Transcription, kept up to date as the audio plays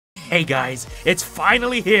Okay guys, it's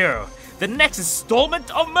finally here! The next installment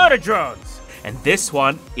of Murder Drones! And this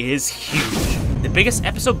one is huge! The biggest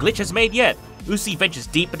episode Glitch has made yet! Uzi ventures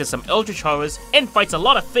deep into some eldritch horrors and fights a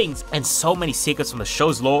lot of things, and so many secrets from the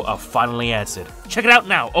show's lore are finally answered. Check it out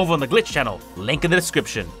now over on the Glitch channel, link in the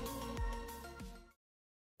description.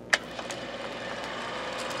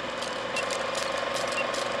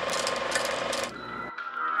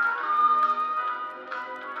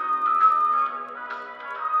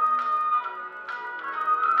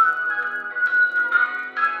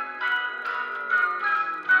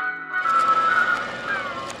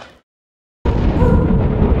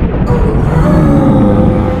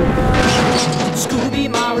 Scooby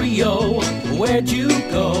Mario, where'd you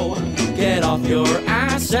go? Get off your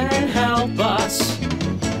ass and help us.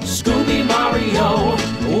 Scooby Mario,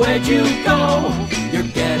 where'd you go? You're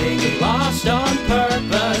getting lost on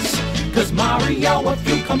purpose. 'Cause Mario, if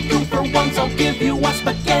you come through for once, I'll give you a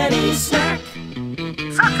spaghetti snack.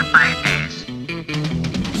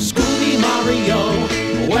 Scooby Mario,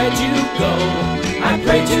 where'd you go? I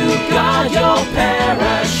pray to God you'll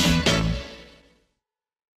perish.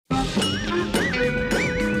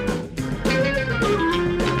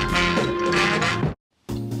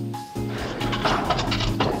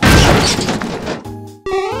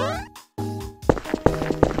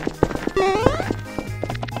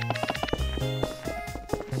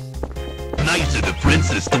 Nice of the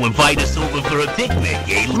princess to invite us over for a picnic,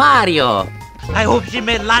 eh? Mario! I hope she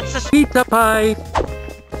made lots of Pizza pie!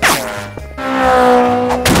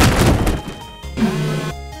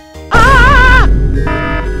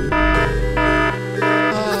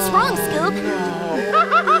 What's wrong, Scoop?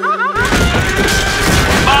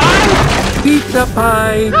 Pizza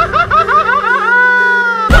pie!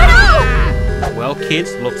 Well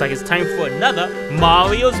kids, looks like it's time for another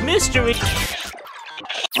Mario's Mystery!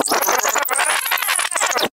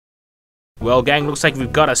 Well gang, looks like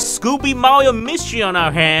we've got a Scooby Mario mystery on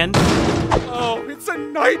our hands. Oh, it's a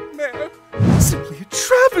nightmare! Simply a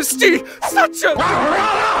travesty! Such a...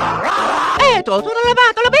 Eto, sono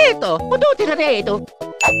lavato, l'abito! Ho tutti da redo!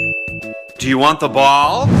 Do you want the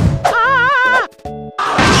ball?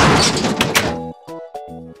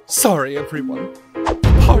 Sorry, everyone.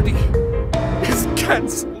 Party is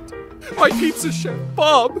cancelled. My pizza chef,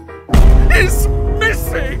 Bob, is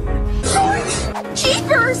missing!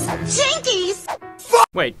 Jeepers! Jinkies!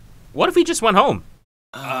 Wait, what if he just went home?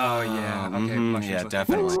 Oh, yeah. Okay, yeah,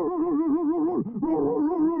 definitely.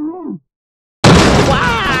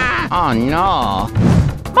 Oh no!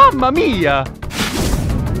 Mamma mia!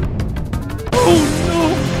 Oh,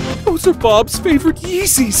 no! Those are Bob's favorite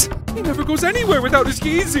Yeezys! He never goes anywhere without his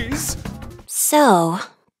Yeezys! So,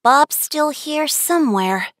 Bob's still here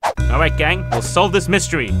somewhere. Alright gang, we'll solve this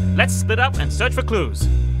mystery. Let's split up and search for clues.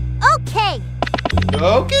 Okay!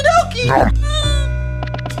 Okie dokie!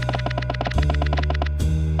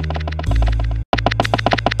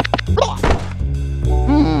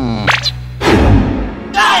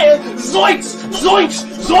 Zoinks! Zoinks!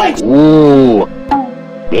 Zoinks! Ooh!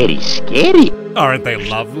 Very scary! Aren't they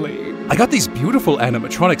lovely? I got these beautiful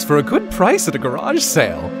animatronics for a good price at a garage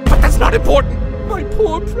sale. But that's not important! My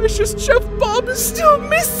poor precious Chef Bob is still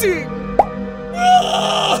missing!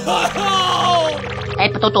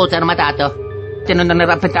 È tutto armatato! Se non ne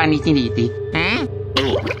rappresentano i siniti, eh?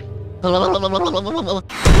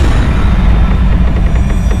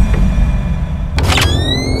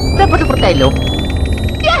 Dopo il portello!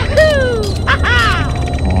 Yahoo!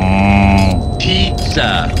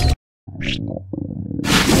 Pizza!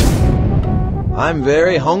 I'm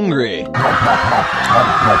very hungry.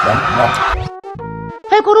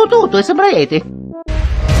 Eccolo tutto, e sembrate!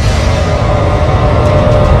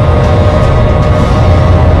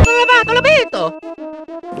 Lavato, l'abito!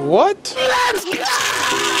 What?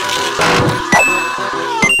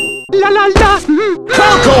 La la la!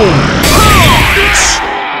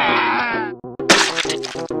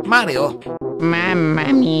 Mario!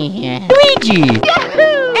 Mamma mia! Luigi!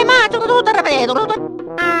 Yahoo! E ma tutto ripeto!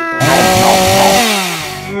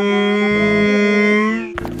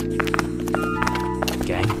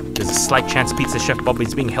 Gang, there's a slight chance Pizza Chef Bob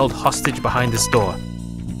is being held hostage behind this door.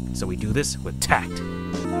 So we do this with tact.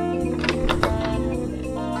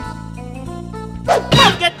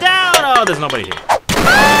 Bob, get down! Oh, there's nobody here.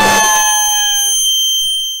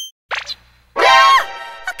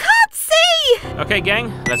 I can't see! Okay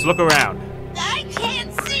gang, let's look around. I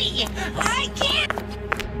can't see! I can't...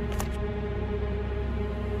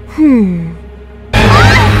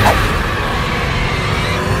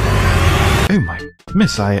 Oh my,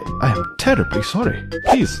 miss, I am terribly sorry.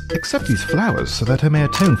 Please, accept these flowers so that I may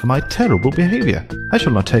atone for my terrible behavior. I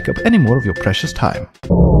shall not take up any more of your precious time.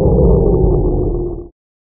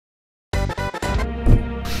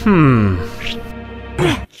 Guys,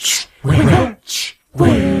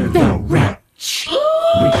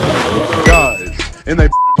 and they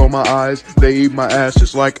on my eyes, they eat my ass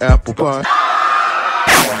just like apple pie.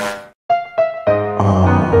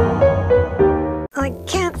 I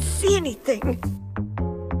can't see anything.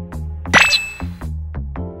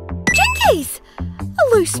 Jinkies!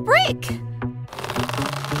 A loose brick.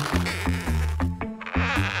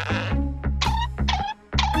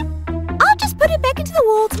 I'll just put it back into the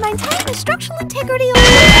wall to maintain the structural integrity of the...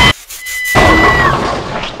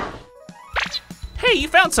 Hey, you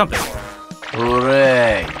found something!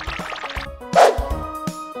 Hooray!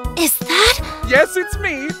 Is that... Yes, it's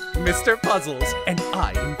me, Mr. Puzzles, and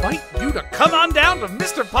I invite you to come on down to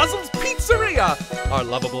Mr. Puzzles' Pizzeria! Our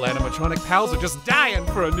lovable animatronic pals are just dying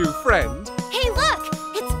for a new friend. Hey, look!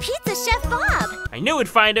 It's Pizza Chef Bob! I knew we'd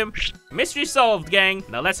find him. Mystery solved, gang.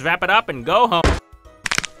 Now let's wrap it up and go home.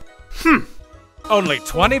 Only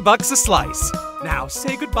 20 bucks a slice. Now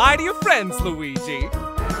say goodbye to your friends, Luigi.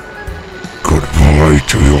 Goodbye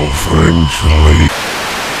to your friends, Lee.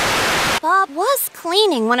 Bob was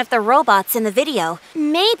cleaning one of the robots in the video.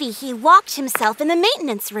 Maybe he locked himself in the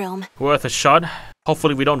maintenance room. Worth a shot.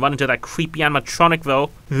 Hopefully we don't run into that creepy animatronic, though.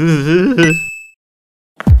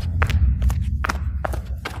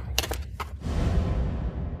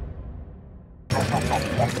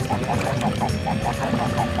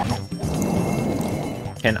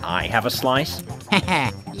 Can I have a slice?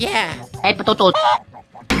 Yeah. Hey, potato.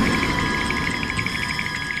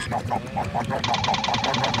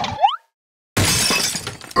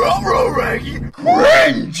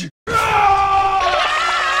 Cringe!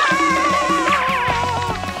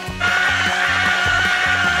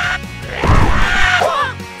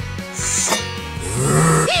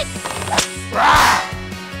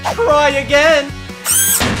 Try again!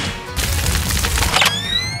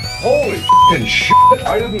 Holy f***ing shit!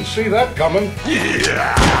 I didn't see that coming.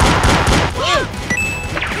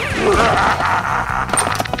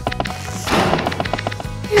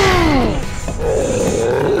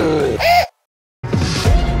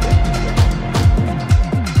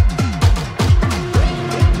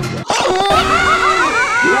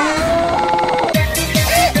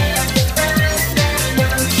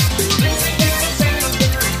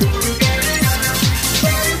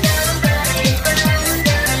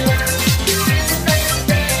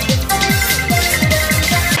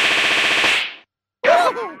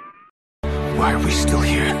 Why are we still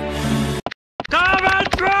here?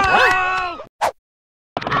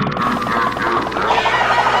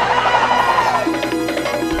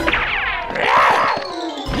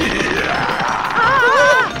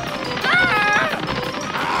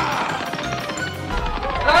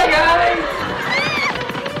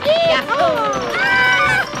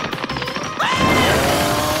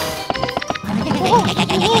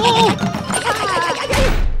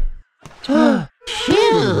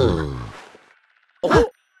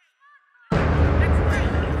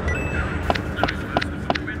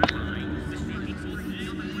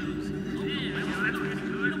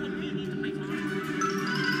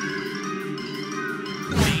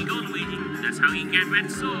 That's how you get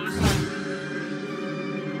red sauce.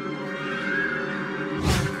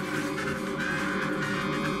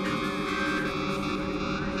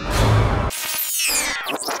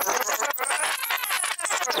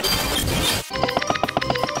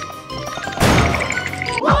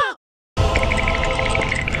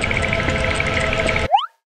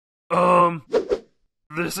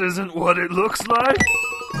 This isn't what it looks like?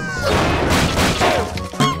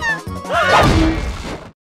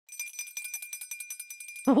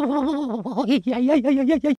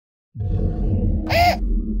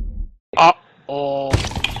 Uh-oh.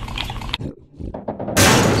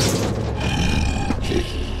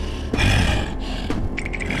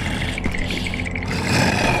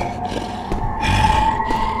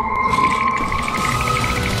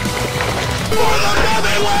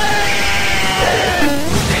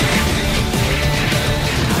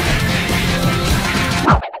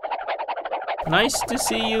 Nice to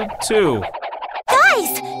see you too.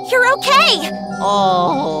 Guys, you're okay!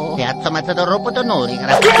 Oh, piazza Mazzaropo d'Onori.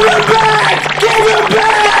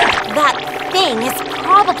 That thing is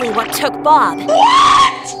probably what took Bob.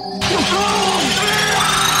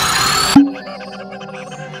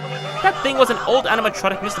 That thing was an old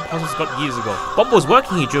animatronic Mr. Puzzles got years ago. Bob was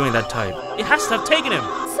working here during that time. It has to have taken him.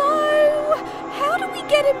 So, how do we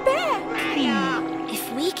get him back?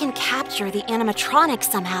 If we can capture the animatronic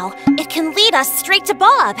somehow, it can lead us straight to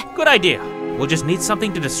Bob. Good idea. We'll just need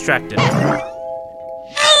something to distract it.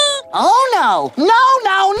 Oh no!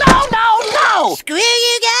 No! Screw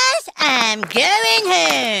you guys, I'm going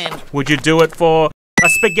home. Would you do it for A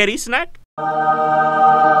spaghetti snack?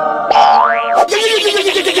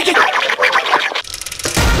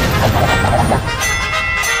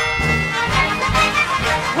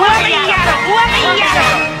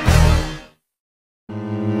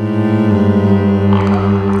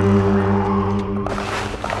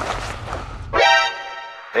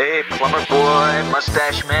 Hey, plumber boy,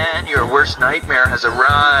 mustache man, your worst nightmare has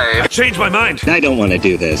arrived. I changed my mind. I don't want to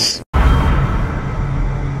do this.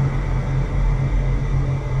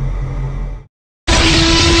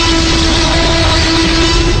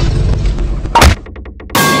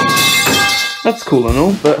 That's cool and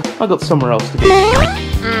all, but I got somewhere else to be.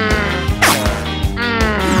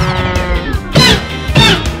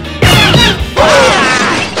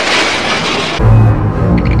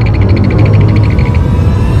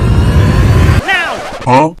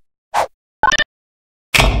 Huh?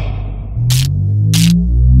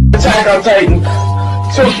 Attack on Titan,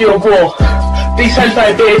 Tokyo Ghoul, these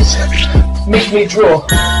hentai babes make me drool.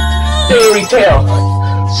 Fairy Tale,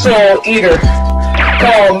 Soul Eater,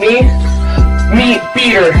 call me Meat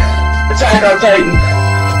Beater. Attack on Titan,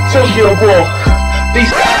 Tokyo Ghoul, these...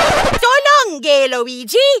 So long, gay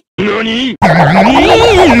Luigi! NANI?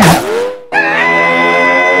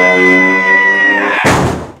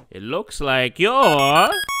 It looks like you're...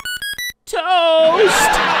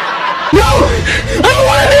 toast! No! I don't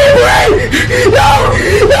want to be away! No!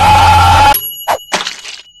 No!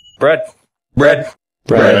 Bread. Bread.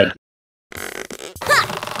 Bread.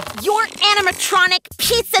 Your animatronic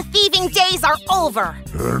pizza thieving days are over!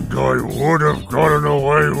 And I would have gotten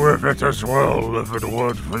away with it as well if it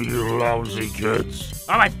weren't for you lousy kids.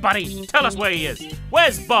 Alright, buddy, tell us where he is.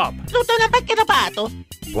 Where's Bob?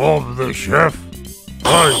 Bob the chef?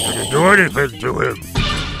 I didn't do anything to him.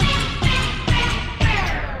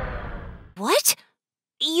 What?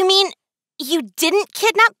 You mean you didn't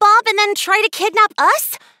kidnap Bob and then try to kidnap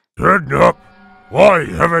us? Kidnap? Why,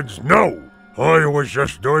 heavens, no! I was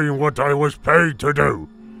just doing what I was paid to do.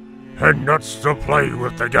 And that's to play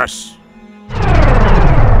with the guests.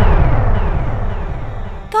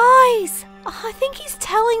 Guys, I think he's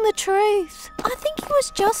telling the truth. I think he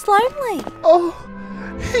was just lonely. Oh,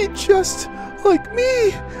 he just like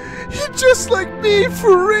me. He just like me,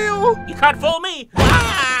 for real. You can't fool me!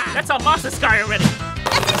 That's our master sky already!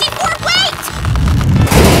 SMG4, wait!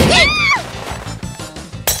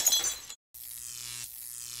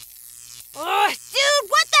 Dude,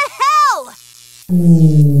 what the hell?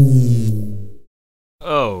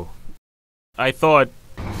 Oh. I thought...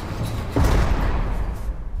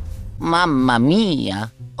 Mamma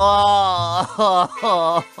mia. Oh, ho,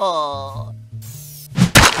 ho, ho.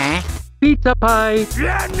 Huh? Pizza pie.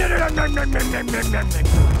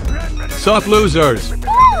 Sup, losers?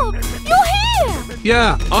 Bob, you're here!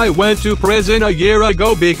 Yeah, I went to prison a year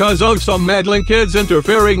ago because of some meddling kids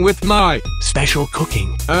interfering with my special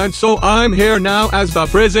cooking. And so I'm here now as the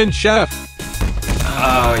prison chef.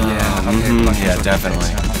 Oh, yeah. Yeah,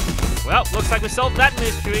 definitely. Well, looks like we solved that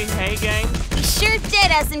mystery. Hey, gang. We sure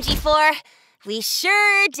did, SMG4. We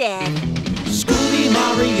sure did. Scooby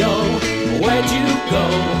Mario, where'd you go?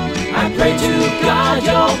 I pray to God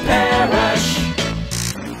you'll perish.